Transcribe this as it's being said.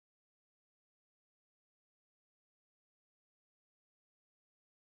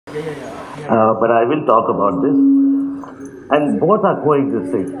but I will talk about this. And both are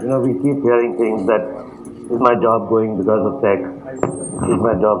coexisting. We keep hearing things that is my job going because of tech? Is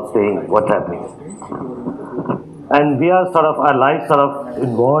my job staying? What's happening? And we are our lives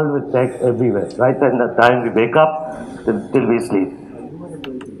involved with tech everywhere, right from the time we wake up till we sleep.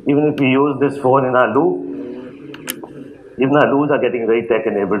 Even if we use this phone in our loo, even our loos are getting very tech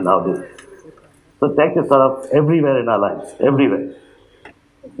enabled nowadays. So tech is everywhere in our lives, everywhere.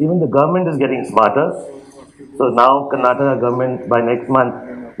 Even the government is getting smarter. So now Karnataka government by next month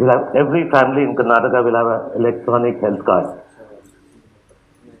will have every family in Karnataka will have an electronic health card.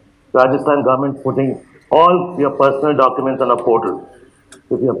 Rajasthan government putting all your personal documents on a portal.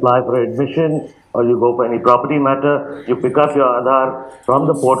 If you apply for admission or you go for any property matter, you pick up your Aadhaar from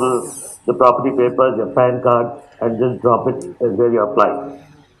the portal, the property papers, your PAN card, and just drop it where you apply.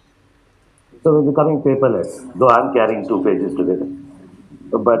 So we're becoming paperless, though I'm carrying 2 pages together.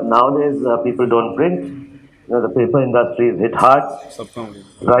 But nowadays, people don't print. The paper industry is hit hard.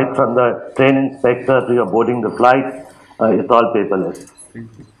 Right from the train inspector to your boarding the flight, it's all paperless.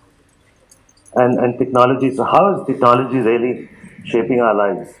 And technology. So how is technology really shaping our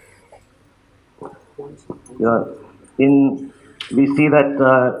lives? In we see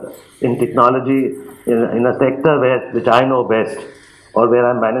that in technology, in a sector which I know best, or where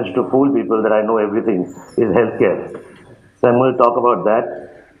I manage to fool people that I know everything, is healthcare. So I'm going to talk about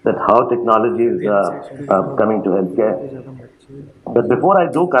that how technology is coming to healthcare. But before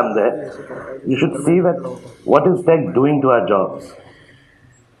I do come there, you should see that what is tech doing to our jobs.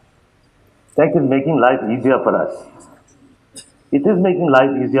 Tech is making life easier for us. It is making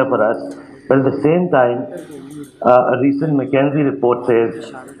life easier for us, but at the same time, a recent McKinsey report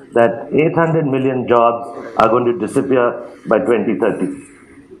says that 800 million jobs are going to disappear by 2030.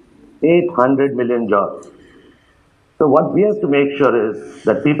 800 million jobs. So what we have to make sure is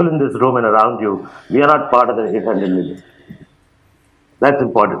that people in this room and around you, we are not part of the 800 million. That's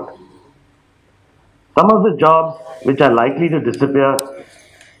important. Some of the jobs which are likely to disappear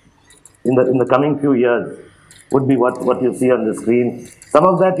in the coming few years would be what you see on the screen. Some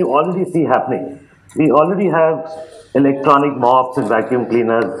of that you already see happening. We already have electronic mops and vacuum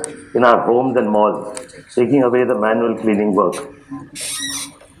cleaners in our homes and malls, taking away the manual cleaning work.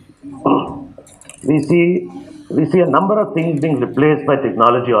 We see a number of things being replaced by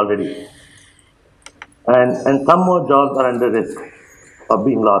technology already. And some more jobs are under risk of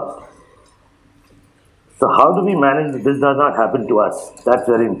being lost. So how do we manage that this does not happen to us? That's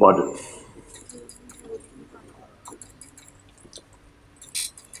very important.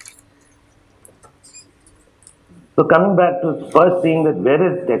 So coming back to first seeing that where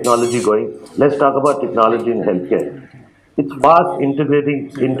is technology going, let's talk about technology in healthcare. It's fast integrating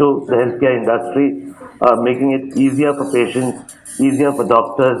into the healthcare industry, making it easier for patients, easier for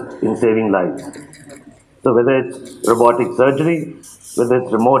doctors in saving lives. So whether it's robotic surgery, whether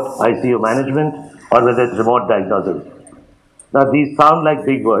it's remote ICU management, or whether it's remote diagnosis. Now these sound like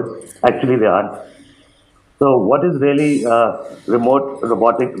big words, actually they aren't. So what is really remote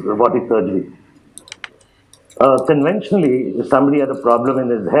robotic surgery? Conventionally, if somebody had a problem in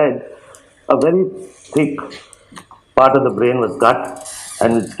his head, a very thick part of the brain was cut,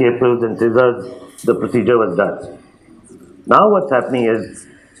 and with scalpels and scissors, the procedure was done. Now what's happening is,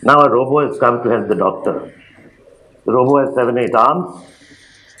 now a robo has come to help the doctor. The robo has 7, 8 arms,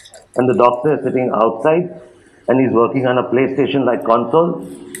 and the doctor is sitting outside, and he's working on a PlayStation-like console.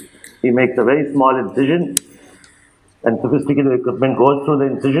 He makes a very small incision, and sophisticated equipment goes through the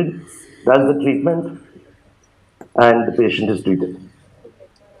incision, does the treatment, and the patient is treated.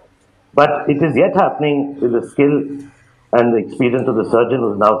 But it is yet happening with the skill and the experience of the surgeon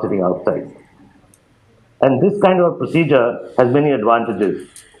who is now sitting outside. And this kind of a procedure has many advantages.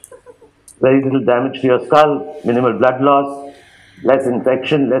 Very little damage to your skull, minimal blood loss, less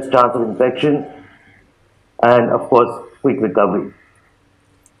infection, less chance of infection, and of course, quick recovery.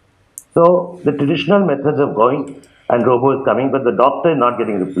 So the traditional methods are going and robo is coming, but the doctor is not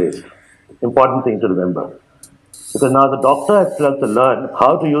getting replaced. Important thing to remember. Because now the doctor has to learn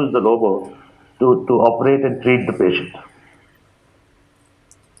how to use the robo to operate and treat the patient.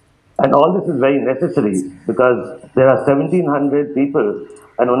 And all this is very necessary because there are 1,700 people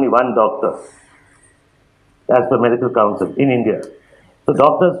and only one doctor, as per medical council in India. So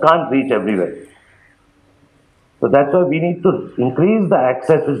doctors can't reach everywhere. So that's why we need to increase the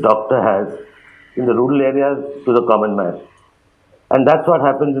access which doctor has in the rural areas to the common man. And that's what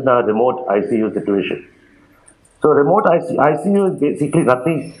happens in a remote ICU situation. So remote ICU is basically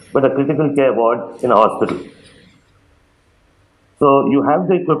nothing but a critical care ward in a hospital. So you have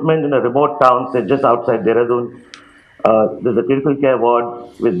the equipment in a remote town, say just outside Dehradun, There's a critical care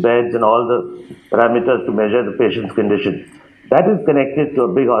ward with beds and all the parameters to measure the patient's condition. That is connected to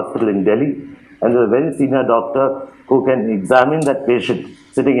a big hospital in Delhi, and there's a very senior doctor who can examine that patient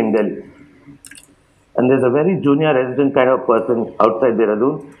sitting in Delhi. And there's a very junior resident kind of person outside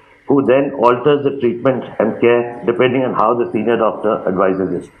Dehradun who then alters the treatment and care depending on how the senior doctor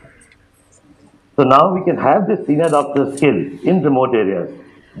advises it. So now we can have this senior doctor skill in remote areas,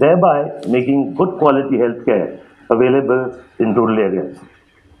 thereby making good quality healthcare available in rural areas.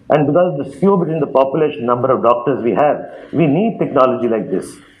 And because of the skew between the population number of doctors we have, we need technology like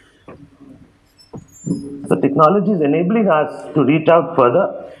this. So technology is enabling us to reach out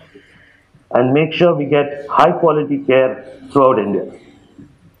further and make sure we get high quality care throughout India.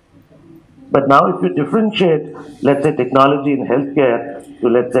 But now if you differentiate, let's say, technology in healthcare to,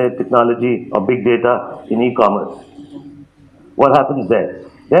 let's say, technology or big data in e-commerce, what happens there?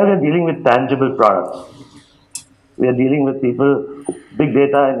 There we are dealing with tangible products. We are dealing with people, big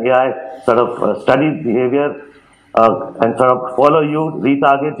data and AI sort of study behavior and sort of follow you,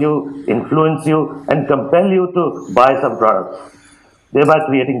 retarget you, influence you, and compel you to buy some products, thereby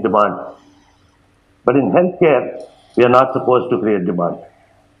creating demand. But in healthcare, we are not supposed to create demand.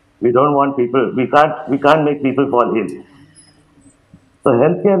 We don't want people, we can't make people fall ill. So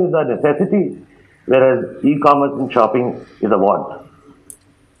healthcare is a necessity, whereas e-commerce and shopping is a want.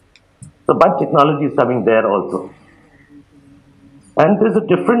 So but technology is coming there also. And there's a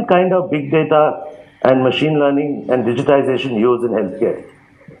different kind of big data and machine learning and digitization used in healthcare.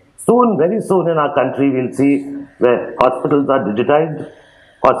 Soon, very soon in our country, we'll see where hospitals are digitized,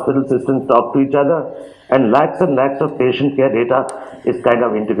 hospital systems talk to each other, and lakhs of patient care data is kind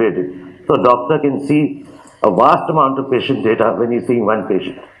of integrated. So doctor can see a vast amount of patient data when he's seeing one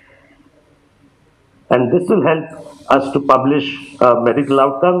patient. And this will help us to publish medical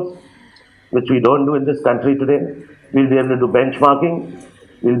outcomes, which we don't do in this country today. We'll be able to do benchmarking.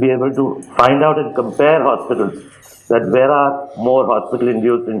 We'll be able to find out and compare hospitals, that where are more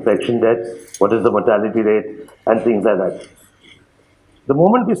hospital-induced infection deaths, what is the mortality rate, and things like that. The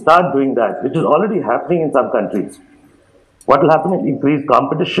moment we start doing that, which is already happening in some countries, what will happen is increased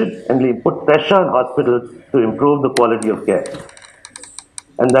competition and will put pressure on hospitals to improve the quality of care.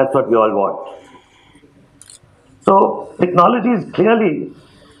 And that's what we all want. So technology is clearly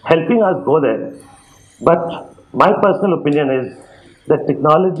helping us go there. But my personal opinion is that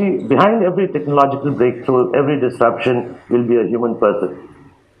technology, behind every technological breakthrough, every disruption will be a human person.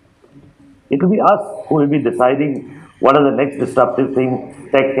 It will be us who will be deciding what are the next disruptive things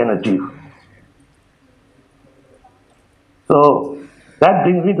tech can achieve. So that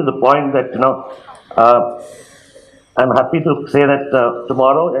brings me to the point that, I'm happy to say that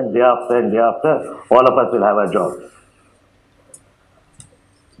tomorrow and day after, all of us will have our jobs.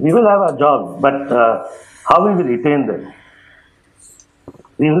 We will have our jobs, but how will we retain them?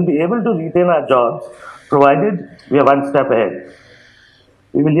 We will be able to retain our jobs provided we are one step ahead.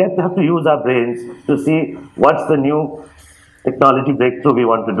 We will yet have to use our brains to see what's the new technology breakthrough we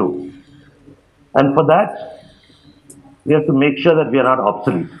want to do. And for that, we have to make sure that we are not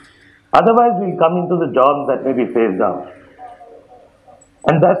obsolete. Otherwise, we'll come into the jobs that may be phased out.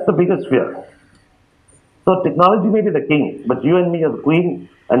 And that's the biggest fear. So technology may be the king, but you and me are the queen,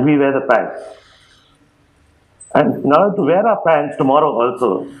 and we wear the pants. And in order to wear our pants tomorrow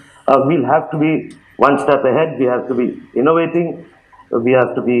also, we'll have to be one step ahead. We have to be innovating, we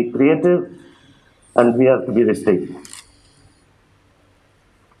have to be creative, and we have to be risky.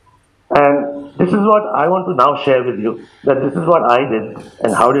 And this is what I want to now share with you, that this is what I did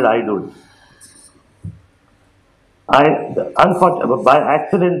and how did I do it. Unfortunately, by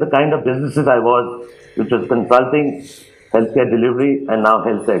accident, the kind of businesses I was, which was consulting, healthcare delivery, and now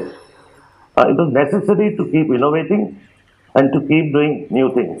health tech, it was necessary to keep innovating and to keep doing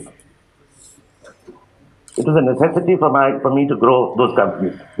new things. It was a necessity for me to grow those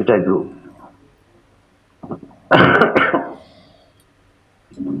companies, which I grew.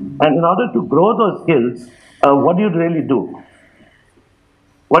 And in order to grow those skills, what do you really do?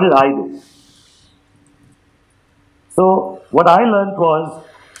 What did I do? So what I learned was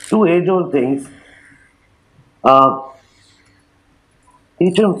two age-old things.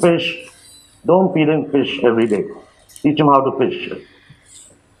 Teach him fish, don't feed him fish every day. Teach him how to fish.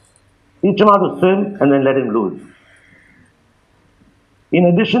 Teach him how to swim and then let him loose. In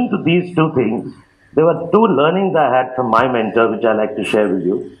addition to these two things, there were two learnings I had from my mentor, which I like to share with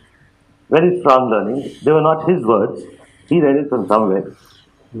you. Very strong learning. They were not his words. He read it from somewhere.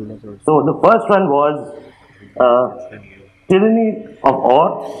 So the first one was tyranny of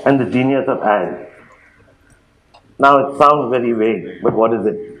or and the genius of and. Now it sounds very vague, but what is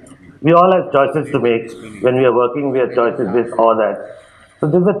it? We all have choices to make. When we are working, we have choices this or that. So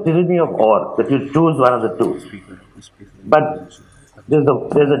there's a tyranny of or, that you choose one of the two. But there's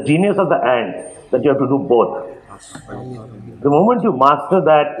a genius of the and, that you have to do both. The moment you master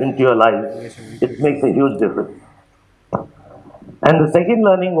that into your life, it makes a huge difference. And the second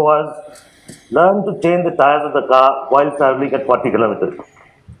learning was learn to change the tires of the car while traveling at 40 kilometers.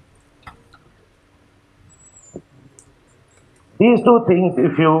 These two things,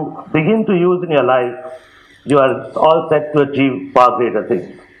 if you begin to use in your life, you are all set to achieve far greater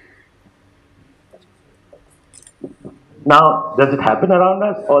things. Now, does it happen around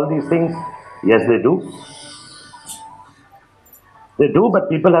us, all these things? Yes, they do. They do, but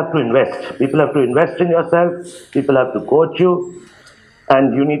people have to invest. People have to invest in yourself, people have to coach you,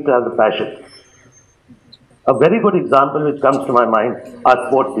 and you need to have the passion. A very good example which comes to my mind are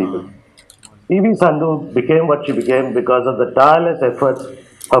sports people. PV Sandhu became what she became because of the tireless efforts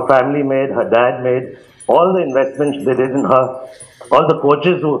her family made, her dad made, all the investments they did in her, all the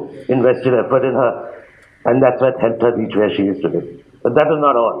coaches who invested effort in her, and that's what helped her reach where she is today. But that is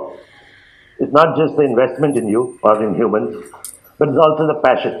not all. It's not just the investment in you or in humans, but it's also the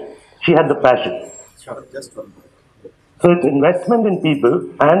passion. She had the passion. So it's investment in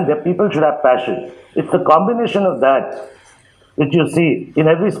people, and the people should have passion. It's the combination of that which you see in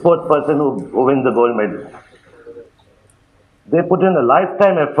every sports person who wins the gold medal. They put in a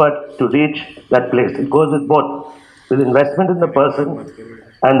lifetime effort to reach that place. It goes with both, with investment in the person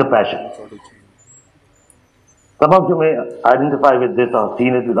and the passion. Some of you may identify with this or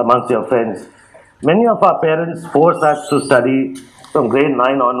seen it amongst your friends. Many of our parents force us to study from grade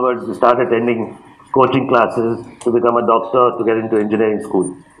 9 onwards. We start attending coaching classes to become a doctor, to get into engineering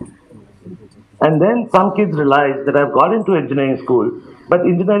school. And then some kids realize that I've got into engineering school, but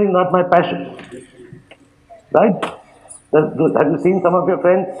engineering is not my passion. Right? Have you seen some of your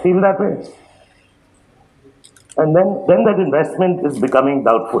friends feel that way? And then that investment is becoming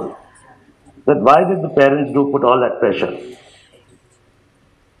doubtful. That why did the parents put all that pressure?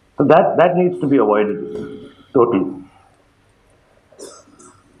 So that needs to be avoided totally.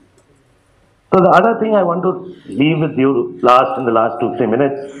 So the other thing I want to leave with you in the last 2-3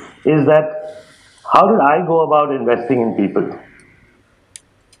 minutes is that how did I go about investing in people?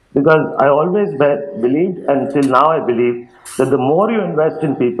 Because I always believed, and till now I believe, that the more you invest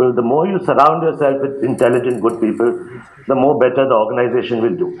in people, the more you surround yourself with intelligent, good people, the more better the organization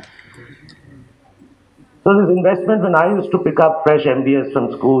will do. So this investment, when I used to pick up fresh MBAs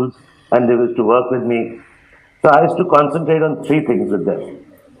from schools and they used to work with me, so I used to concentrate on 3 things with them.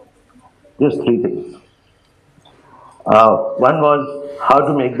 Just 3 things. One was how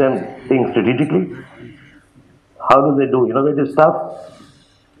to make them think strategically. How do they do innovative stuff?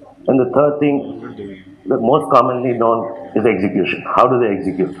 And the third thing, the most commonly known, is execution. How do they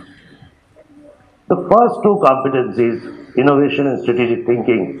execute? The first 2 competencies, innovation and strategic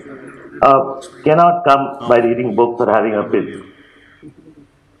thinking, cannot come by reading books or having a bib.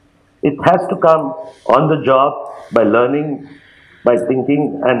 It has to come on the job by learning, by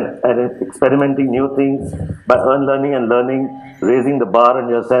thinking and experimenting new things, by learning and learning, raising the bar on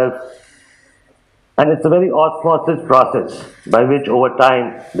yourself. And it's a very osmosis process by which over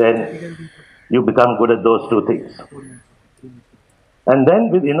time then you become good at those 2 things. And then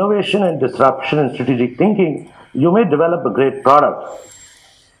with innovation and disruption and strategic thinking, you may develop a great product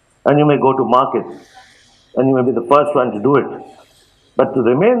and you may go to market and you may be the first one to do it. But to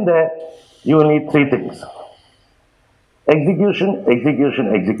remain there, you will need 3 things. Execution,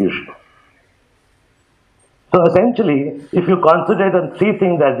 execution, execution. So essentially, if you concentrate on 3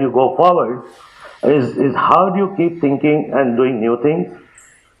 things as you go forward, is how do you keep thinking and doing new things?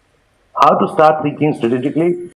 How to start thinking strategically?